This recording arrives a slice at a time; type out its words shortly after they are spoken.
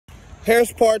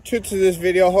Here's part 2 to this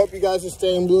video. Hope you guys are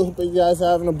staying blue. Hope you guys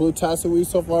are having a blue-tastic week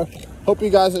so far. Hope you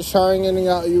guys are showering in and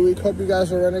out your week. Hope you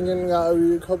guys are running in and out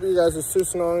your week. Hope you guys are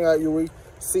suiting on out your week.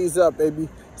 Seize up, baby.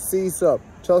 Seize up.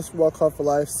 Chelsea Ball Club for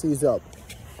life. Seize up.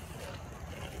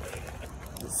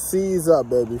 Seize up,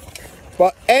 baby.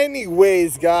 But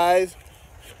anyways, guys.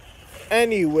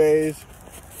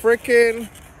 Freaking...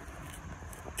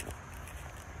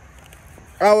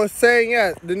 I was saying,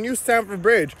 yeah, the new Stamford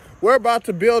Bridge. We're about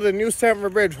to build a new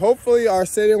Stamford Bridge. Hopefully, our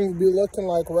stadium will be looking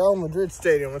like Real Madrid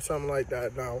Stadium or something like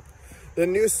that now. The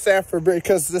new Stamford Bridge,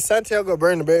 because the Santiago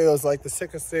Bernabeu is like the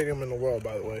sickest stadium in the world,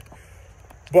 by the way.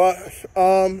 But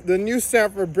the new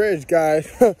Stamford Bridge,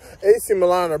 guys, AC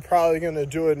Milan are probably going to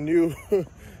do a new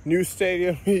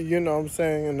stadium, you know what I'm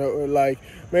saying, in like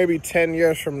maybe 10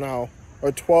 years from now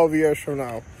or 12 years from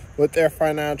now with their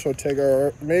financial ticker,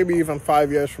 or maybe even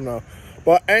 5 years from now.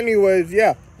 But anyways,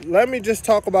 yeah, let me just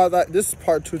talk about that. This is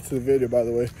part 2 to the video, by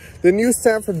the way. The new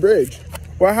Stamford Bridge.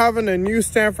 We're having a new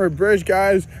Stamford Bridge,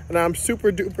 guys, and I'm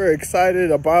super duper excited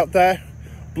about that.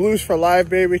 Blues for life,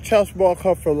 baby. Chelsea Ball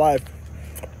Club for life.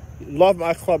 Love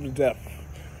my club to death.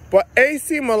 But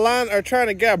AC Milan are trying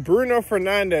to get Bruno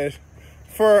Fernandes.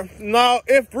 For now,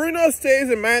 if Bruno stays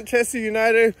in Manchester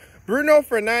United, Bruno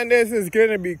Fernandes is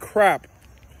going to be crap.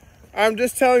 I'm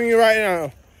just telling you right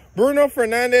now. Bruno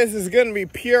Fernandes is going to be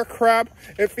pure crap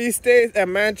if he stays at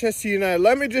Manchester United.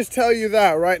 Let me just tell you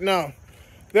that right now.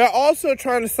 They're also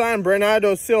trying to sign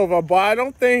Bernardo Silva, but I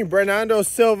don't think Bernardo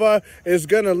Silva is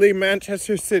going to leave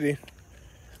Manchester City.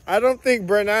 I don't think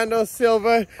Bernardo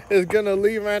Silva is going to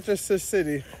leave Manchester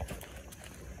City.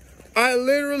 I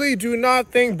literally do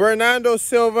not think Bernardo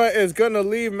Silva is going to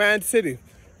leave Man City.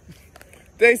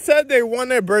 They said they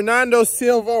wanted Bernardo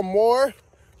Silva more,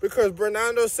 because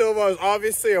Bernardo Silva is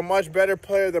obviously a much better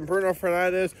player than Bruno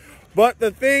Fernandes. But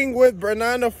the thing with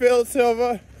Bernardo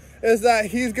Silva is that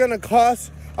he's going to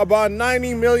cost about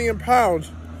 £90 million.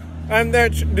 And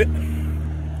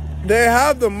they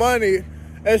have the money.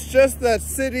 It's just that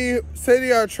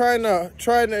City are trying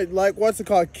to like, what's it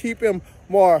called, keep him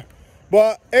more.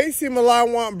 But AC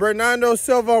Milan want Bernardo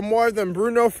Silva more than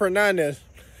Bruno Fernandes.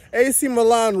 AC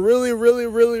Milan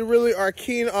really are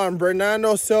keen on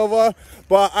Bernardo Silva,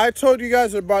 but I told you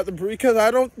guys about because I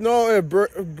don't know if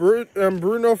Bruno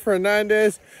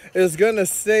Fernandes is gonna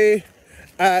stay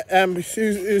at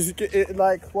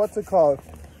like, what's it called?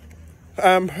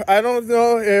 I don't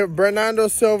know if Bernardo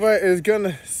Silva is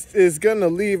gonna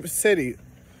leave City.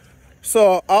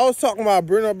 So I was talking about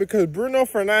Bruno because Bruno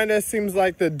Fernandes seems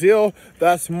like the deal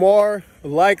that's more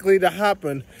likely to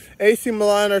happen. AC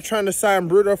Milan are trying to sign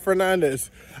Bruno Fernandes.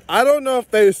 I don't know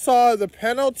if they saw the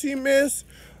penalty miss,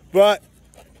 but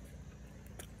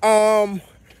Bruno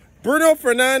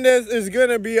Fernandes is going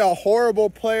to be a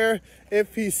horrible player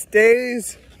if he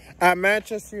stays at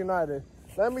Manchester United.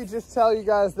 Let me just tell you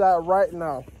guys that right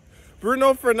now.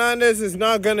 Bruno Fernandes is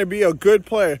not going to be a good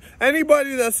player.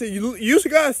 Anybody that said, you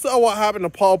guys saw what happened to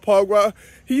Paul Pogba.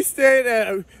 He stayed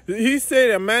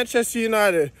at Manchester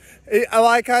United.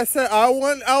 Like I said, I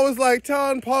was like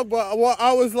telling Pogba,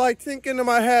 I was like thinking in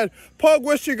my head,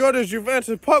 Pogba should go to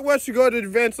Juventus. Pogba should go to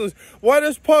Juventus. What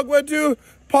does Pogba do?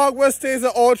 Pogba stays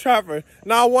at Old Trafford.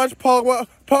 Now watch Pogba.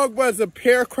 Pogba is a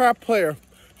pure crap player.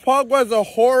 Pogba is a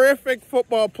horrific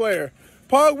football player.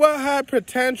 Pogba had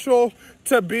potential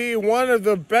to be one of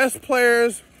the best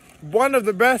players, one of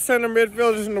the best center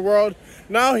midfielders in the world.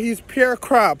 Now he's pure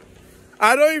crap.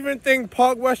 I don't even think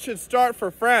Pogba should start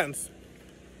for France.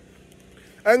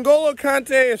 N'Golo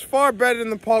Kante is far better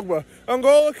than Pogba.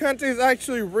 N'Golo Kante is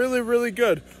actually really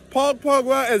good. Paul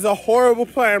Pogba is a horrible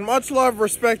player. Much love,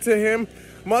 respect to him.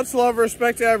 Much love,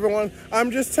 respect to everyone.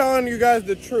 I'm just telling you guys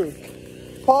the truth.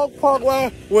 Paul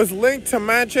Pogba was linked to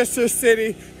Manchester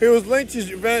City. He was linked to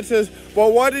Juventus.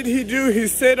 But what did he do? He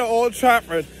stayed at Old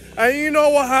Trafford. And you know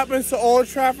what happens to Old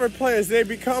Trafford players? They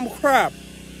become crap.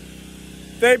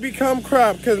 They become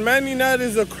crap because Man United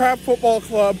is a crap football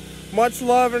club. Much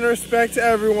love and respect to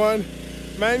everyone.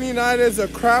 Man United is a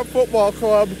crap football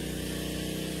club.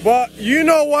 But you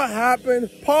know what happened?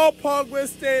 Paul Pogba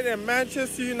stayed at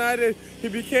Manchester United. He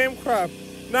became crap.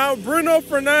 Now, Bruno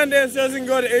Fernandes doesn't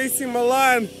go to AC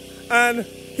Milan and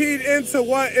heed into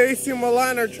what AC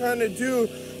Milan are trying to do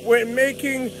with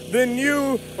making the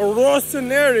new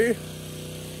Rossoneri,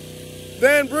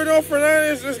 then Bruno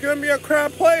Fernandes is going to be a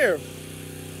crap player.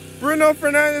 Bruno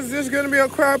Fernandes is going to be a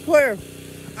crap player.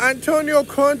 Antonio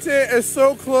Conte is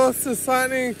so close to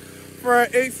signing for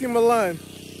AC Milan.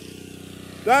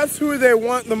 That's who they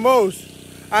want the most.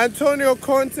 Antonio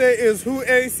Conte is who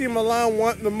AC Milan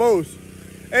want the most.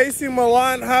 AC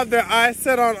Milan have their eyes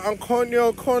set on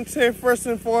Antonio Conte first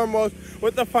and foremost,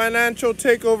 with the financial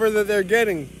takeover that they're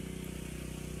getting.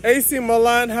 AC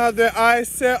Milan have their eyes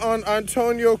set on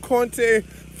Antonio Conte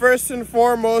first and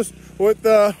foremost with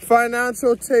the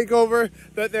financial takeover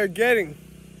that they're getting.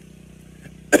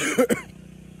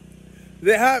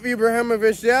 They have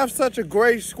Ibrahimovic. They have such a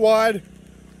great squad.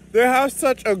 They have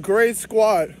such a great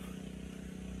squad.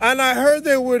 And I heard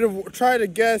they would have tried to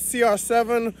get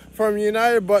CR7 from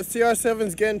United, but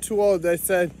CR7's getting too old, they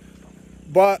said.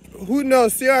 But who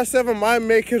knows? CR7 might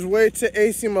make his way to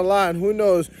AC Milan. Who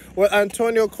knows? With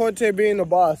Antonio Conte being the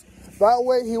boss. That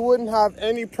way he wouldn't have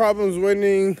any problems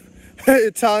winning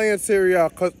Italian Serie A,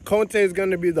 because Conte is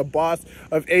going to be the boss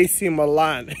of AC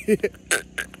Milan.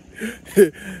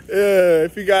 Yeah,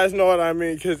 if you guys know what I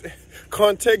mean, because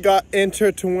Conte got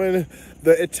Inter to win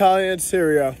the Italian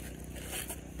Serie A.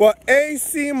 But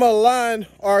AC Milan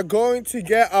are going to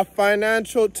get a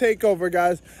financial takeover,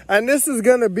 guys. And this is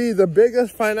going to be the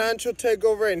biggest financial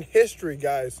takeover in history,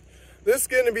 guys. This is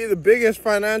going to be the biggest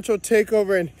financial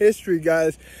takeover in history,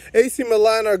 guys. AC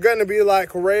Milan are going to be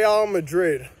like Real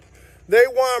Madrid. They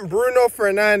want Bruno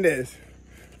Fernandes.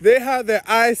 They have their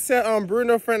eyes set on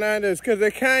Bruno Fernandes because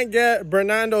they can't get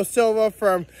Bernardo Silva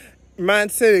from Man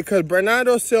City because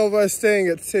Bernardo Silva is staying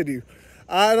at City.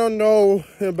 I don't know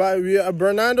about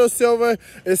Bernardo Silva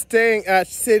is staying at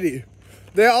City.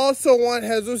 They also want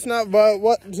Jesus,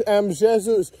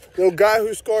 Jesus, the guy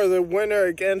who scored the winner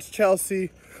against Chelsea.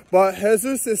 But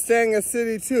Jesus is staying at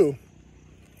City too.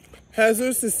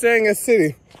 Jesus is staying at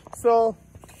City. So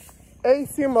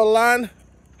AC Milan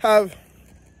have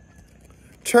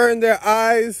turned their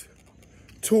eyes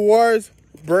towards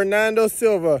Bernardo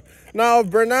Silva. Now, if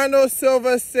Bernardo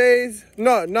Silva stays,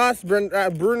 no, not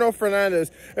Bruno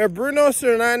Fernandes. If Bruno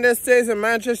Fernandes stays in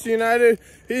Manchester United,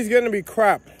 he's going to be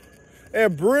crap.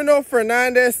 If Bruno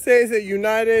Fernandes stays at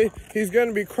United, he's going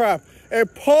to be crap.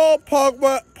 If Paul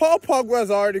Pogba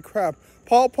is already crap.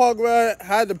 Paul Pogba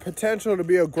had the potential to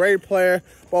be a great player,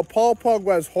 but Paul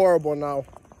Pogba is horrible now.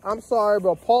 I'm sorry,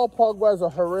 but Paul Pogba is a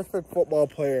horrific football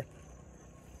player.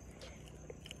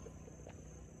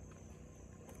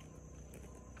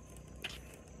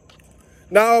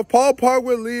 Now, if Paul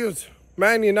Pogba leaves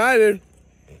Man United,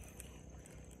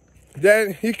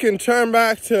 then he can turn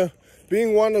back to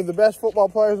being one of the best football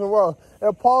players in the world.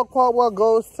 If Paul Pogba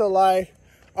goes to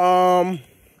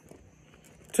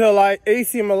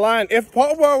AC Milan, if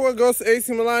Paul Pogba goes to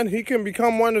AC Milan, he can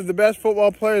become one of the best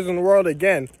football players in the world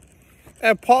again.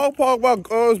 If Paul Pogba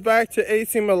goes back to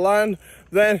AC Milan,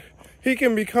 then he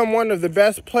can become one of the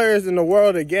best players in the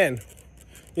world again.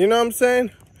 You know what I'm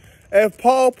saying? If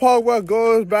Paul Pogba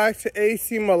goes back to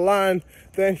AC Milan,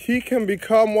 then he can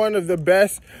become one of the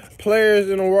best players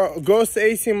in the world. Goes to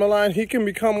AC Milan, he can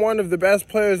become one of the best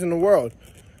players in the world.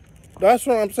 That's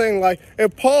what I'm saying. Like,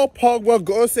 if Paul Pogba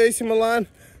goes to AC Milan,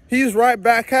 he's right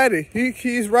back at it.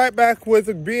 He's right back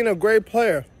with being a great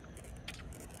player.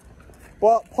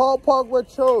 But Paul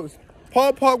Pogba chose.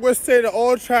 Paul Pogba stayed at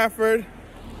Old Trafford,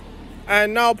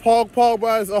 and now Paul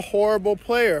Pogba is a horrible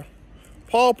player.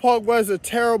 Paul Pogba is a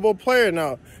terrible player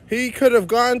now. He could have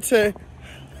gone to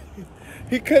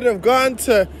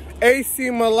AC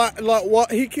Milan.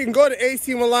 Like, he can go to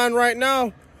AC Milan right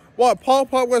now. What, Paul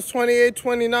Pogba's 28,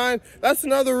 29? That's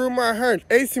another rumor I heard.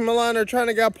 AC Milan are trying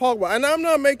to get Pogba. And I'm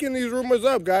not making these rumors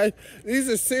up, guys. These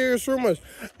are serious rumors.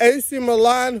 AC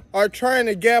Milan are trying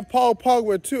to get Paul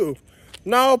Pogba too.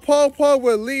 Now, if Paul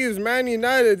Pogba leaves Man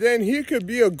United, then he could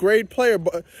be a great player.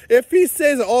 But if he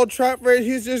stays at Old Trafford,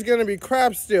 he's just going to be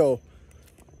crap still.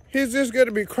 He's just going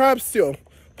to be crap still.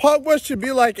 Pogba should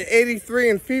be like an 83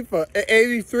 in FIFA, an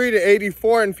 83 to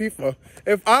 84 in FIFA.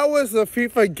 If I was the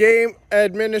FIFA game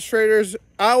administrators,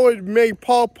 I would make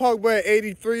Paul Pogba an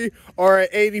 83 or an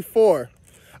 84.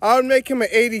 I would make him an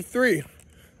 83.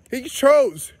 He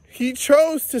chose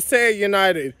to stay at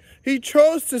United. He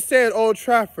chose to stay at Old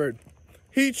Trafford.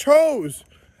 He chose.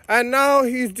 And now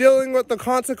he's dealing with the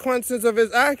consequences of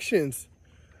his actions.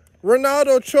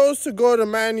 Ronaldo chose to go to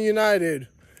Man United.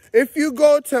 If you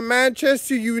go to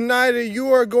Manchester United, you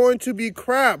are going to be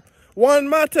crap. Juan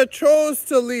Mata chose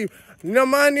to leave.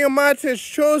 Nemanja Matic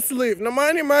chose to leave.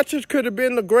 Nemanja Matic could have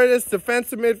been the greatest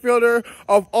defensive midfielder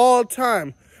of all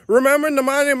time. Remember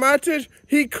Nemanja Matic?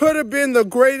 He could have been the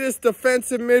greatest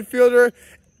defensive midfielder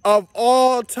of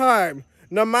all time.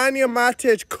 Nemanja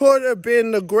Matic could have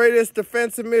been the greatest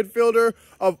defensive midfielder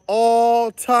of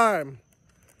all time.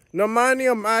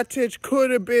 Nemanja Matic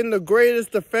could have been the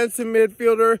greatest defensive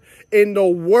midfielder in the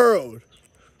world.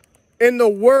 In the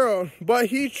world. But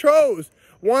he chose.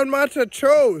 Juan Mata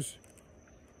chose.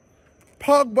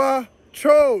 Pogba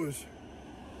chose.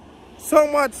 So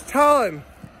much talent.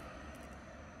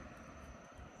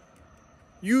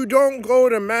 You don't go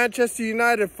to Manchester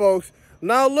United, folks.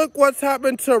 Now look what's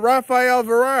happened to Rafael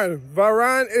Varane.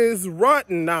 Varane is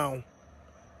rotten now.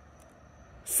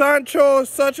 Sancho is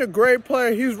such a great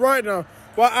player. He's rotten now.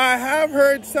 But I have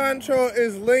heard Sancho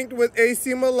is linked with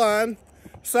AC Milan.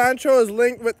 Sancho is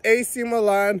linked with AC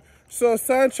Milan. So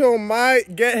Sancho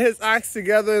might get his acts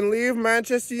together and leave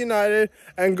Manchester United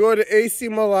and go to AC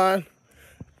Milan.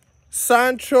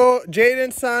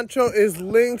 Jadon Sancho is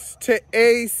linked to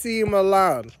AC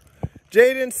Milan.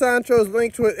 Jadon Sancho is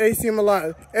linked with AC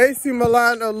Milan. AC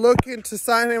Milan are looking to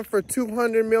sign him for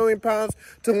 £200 million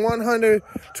to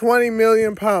 £120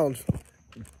 million.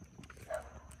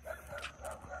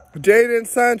 Jadon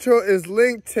Sancho is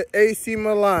linked to AC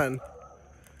Milan.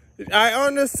 I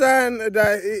understand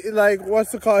that, like,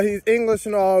 what's it called? He's English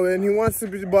and all, and he wants to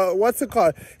be, but what's it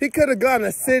called? He could have gone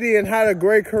to City and had a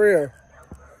great career.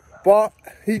 But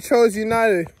he chose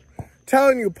United.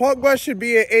 Telling you, Pogba should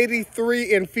be an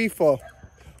 83 in FIFA.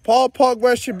 Paul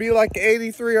Pogba should be like an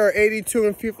 83 or 82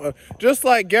 in FIFA. Just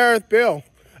like Gareth Bale.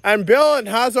 And Bale and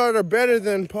Hazard are better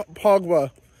than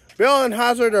Pogba. Bale and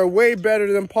Hazard are way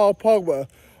better than Paul Pogba.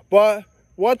 But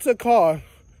what's it called?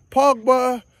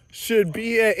 Pogba should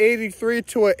be an 83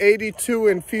 to an 82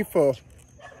 in FIFA.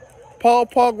 Paul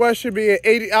Pogba should be an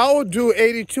 80. I will do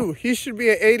 82. He should be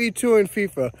an 82 in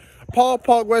FIFA. Paul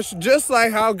Pogba, just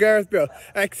like how Gareth Bale.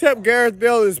 Except Gareth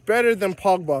Bale is better than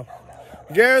Pogba.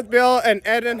 Gareth Bale and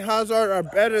Eden Hazard are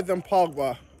better than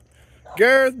Pogba.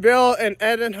 Gareth Bale and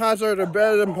Eden Hazard are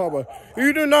better than Pogba.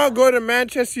 You do not go to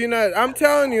Manchester United. I'm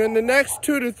telling you, in the next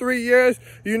 2 to 3 years,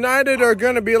 United are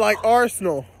going to be like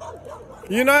Arsenal.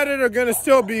 United are going to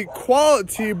still be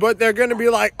quality, but they're going to be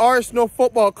like Arsenal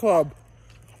Football Club.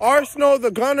 Arsenal,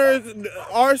 the Gunners,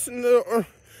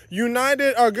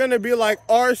 United are going to be like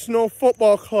Arsenal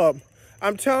Football Club.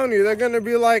 I'm telling you, they're going to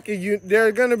be like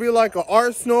an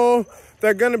Arsenal.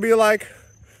 They're going to be like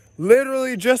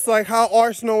literally just like how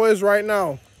Arsenal is right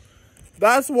now.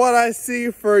 That's what I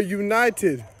see for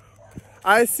United.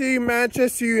 I see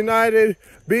Manchester United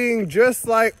being just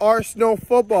like Arsenal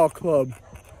Football Club.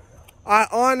 I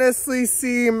honestly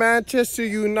see Manchester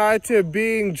United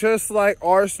being just like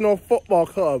Arsenal Football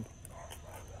Club.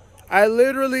 I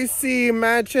literally see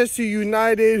Manchester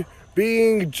United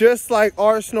being just like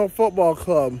Arsenal Football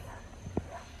Club.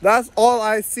 That's all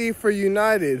I see for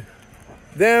United.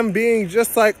 Them being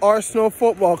just like Arsenal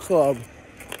Football Club.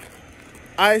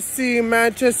 I see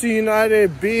Manchester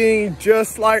United being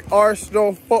just like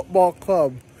Arsenal Football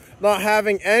Club. Not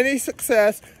having any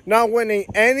success, not winning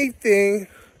anything.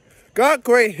 Got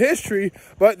great history,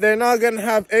 but they're not going to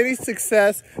have any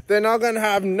success. They're not going to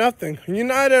have nothing.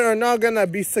 United are not going to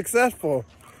be successful.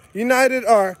 United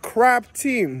are a crap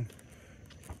team.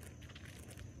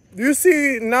 You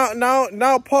see, now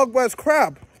Pogba's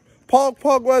crap. Paul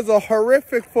Pogba is a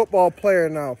horrific football player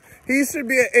now. He should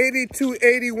be an 82,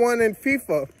 81 in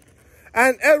FIFA.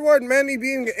 And Edward Mendy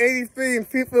being an 83 in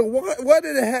FIFA, what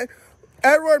the heck?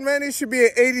 Edward Mendy should be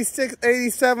an 86,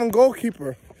 87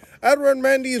 goalkeeper. Edward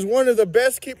Mendy is one of the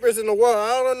best keepers in the world.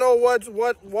 I don't know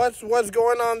what's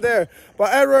going on there.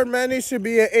 But Edward Mendy should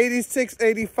be an 86,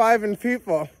 85 in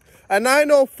FIFA. And I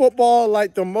know football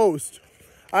like the most.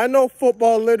 I know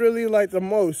football literally like the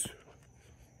most.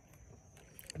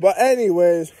 But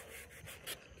anyways,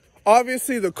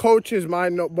 obviously the coaches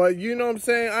might know. But you know what I'm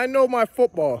saying? I know my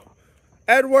football.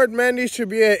 Edward Mendy should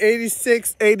be an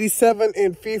 86, 87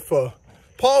 in FIFA.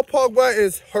 Paul Pogba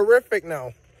is horrific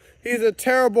now. He's a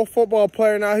terrible football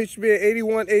player now. He should be an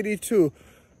 81, 82.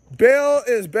 Bale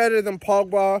is better than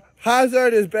Pogba.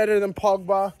 Hazard is better than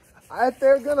Pogba. If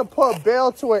they're going to put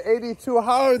Bale to an 82,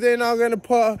 how are they not going to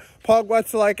put Pogba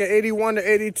to like an 81 to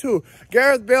 82?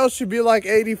 Gareth Bale should be like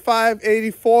 85,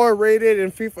 84 rated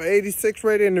in FIFA, 86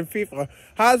 rated in FIFA.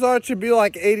 Hazard should be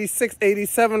like 86,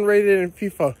 87 rated in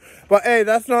FIFA. But hey,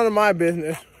 that's none of my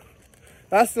business.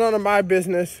 That's none of my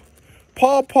business.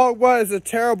 Paul Pogba is a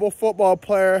terrible football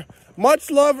player.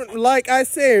 Much love, like I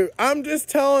say, I'm just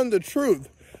telling the truth.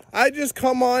 I just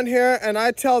come on here and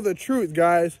I tell the truth,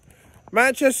 guys.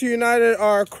 Manchester United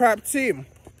are a crap team.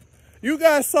 You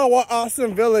guys saw what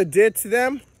Aston Villa did to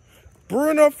them.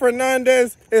 Bruno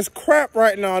Fernandes is crap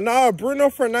right now. Now if Bruno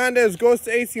Fernandes goes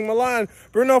to AC Milan,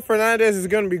 Bruno Fernandes is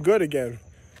going to be good again.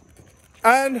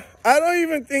 And I don't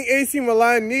even think AC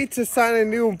Milan need to sign a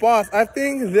new boss. I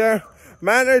think their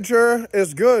manager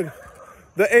is good.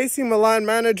 The AC Milan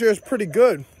manager is pretty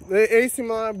good. The AC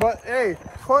Milan, but hey,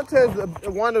 Conte is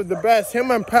one of the best.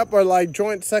 Him and Pep are like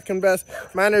joint second best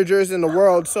managers in the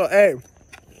world. So hey,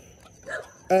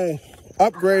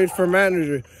 upgrade for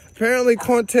manager. Apparently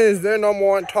Conte is their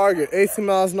 #1 target. AC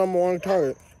Milan's #1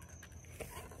 target.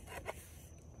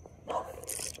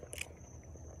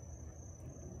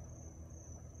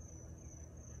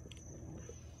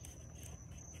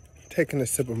 taking a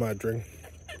sip of my drink.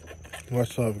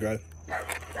 Much love, guys.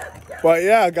 But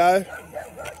yeah, guys.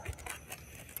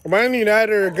 Man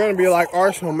United are going to be like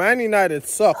Arsenal. Man United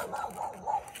suck.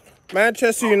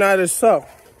 Manchester United suck.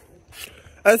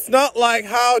 It's not like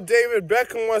how David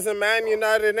Beckham was in Man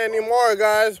United anymore,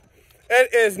 guys.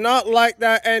 It is not like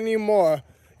that anymore.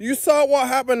 You saw what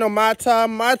happened to Mata.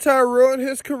 Mata ruined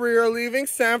his career leaving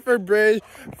Stamford Bridge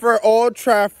for Old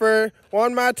Trafford.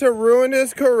 Mata ruined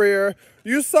his career.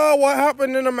 You saw what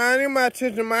happened in the Manny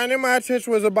Matic. The Manny Matic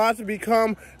was about to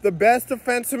become the best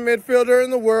defensive midfielder in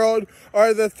the world,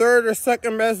 or the third or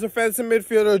second best defensive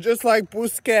midfielder, just like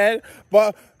Busquets.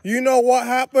 But you know what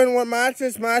happened when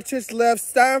Matic? Matic left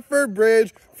Stamford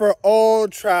Bridge for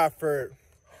Old Trafford.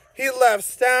 He left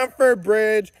Stamford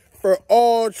Bridge for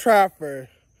Old Trafford.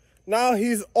 Now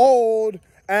he's old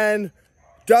and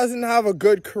doesn't have a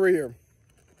good career.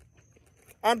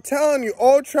 I'm telling you,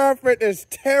 Old Trafford is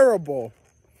terrible.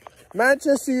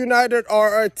 Manchester United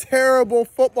are a terrible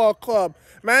football club.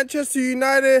 Manchester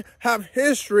United have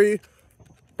history,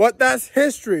 but that's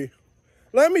history.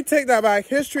 Let me take that back.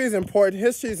 History is important.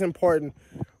 History is important.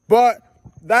 But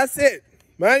that's it.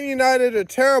 Man United are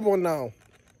terrible now.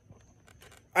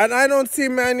 And I don't see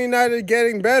Man United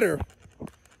getting better.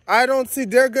 I don't see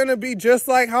they're going to be just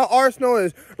like how Arsenal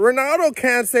is. Ronaldo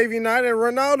can't save United.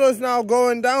 Ronaldo's now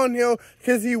going downhill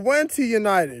because he went to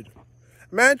United.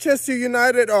 Manchester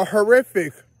United are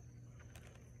horrific.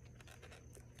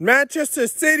 Manchester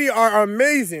City are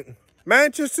amazing.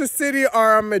 Manchester City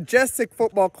are a majestic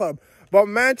football club. But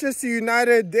Manchester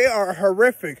United, they are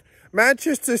horrific.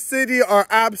 Manchester City are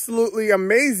absolutely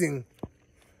amazing.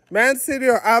 Man City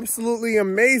are absolutely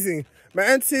amazing.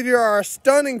 Man City are a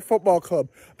stunning football club.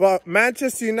 But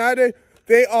Manchester United,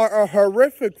 they are a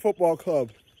horrific football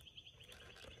club.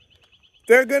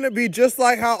 They're going to be just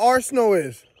like how Arsenal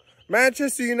is.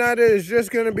 Manchester United is just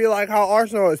going to be like how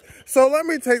Arsenal is. So let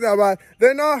me take that back.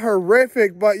 They're not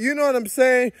horrific, but you know what I'm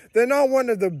saying? They're not one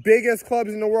of the biggest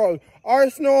clubs in the world.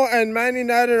 Arsenal and Man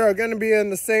United are going to be in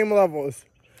the same levels.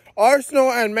 Arsenal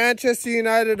and Manchester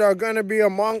United are going to be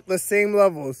among the same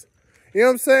levels. You know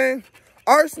what I'm saying?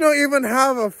 Arsenal even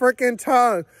have a freaking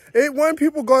talent. When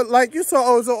people go, like you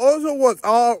saw Ozil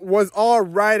was all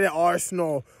right at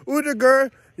Arsenal.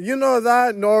 Udegaard, you know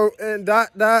that, and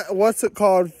that what's it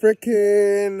called?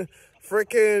 Freaking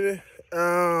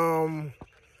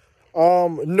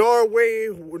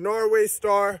Norway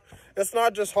star. It's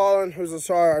not just Haaland who's a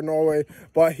star in Norway,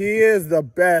 but he is the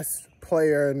best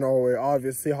player in Norway.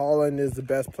 Obviously, Haaland is the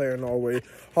best player in Norway.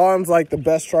 Haaland's like the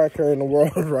best striker in the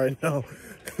world right now.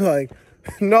 Like,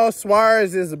 no,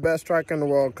 Suarez is the best striker in the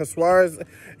world because Suarez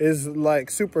is like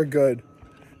super good.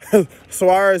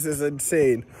 Suarez is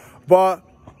insane. But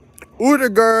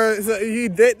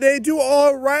Udegaard, they do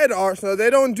all right at Arsenal. They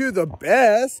don't do the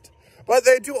best, but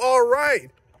they do all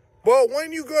right. But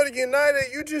when you go to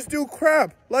United, you just do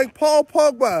crap. Like Paul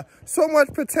Pogba, so much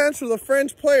potential, the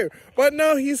French player. But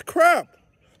now he's crap.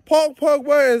 Paul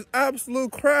Pogba is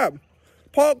absolute crap.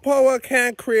 Paul Pogba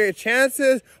can't create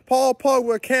chances. Paul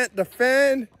Pogba can't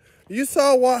defend. You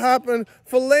saw what happened.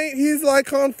 He's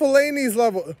like on Fellaini's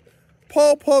level.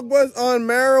 Paul Pogba's on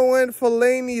Marouane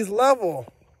Fellaini's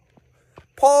level.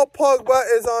 Paul Pogba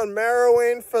is on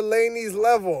Marouane Fellaini's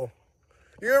level.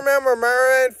 You remember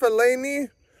Marouane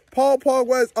Fellaini? Paul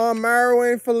Pogba is on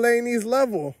Marouane Fellaini's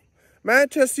level.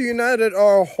 Manchester United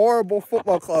are a horrible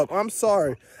football club. I'm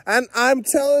sorry. And I'm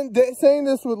saying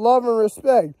this with love and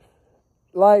respect.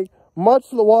 Like,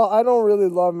 I don't really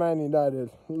love Man United.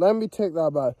 Let me take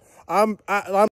that back. I'm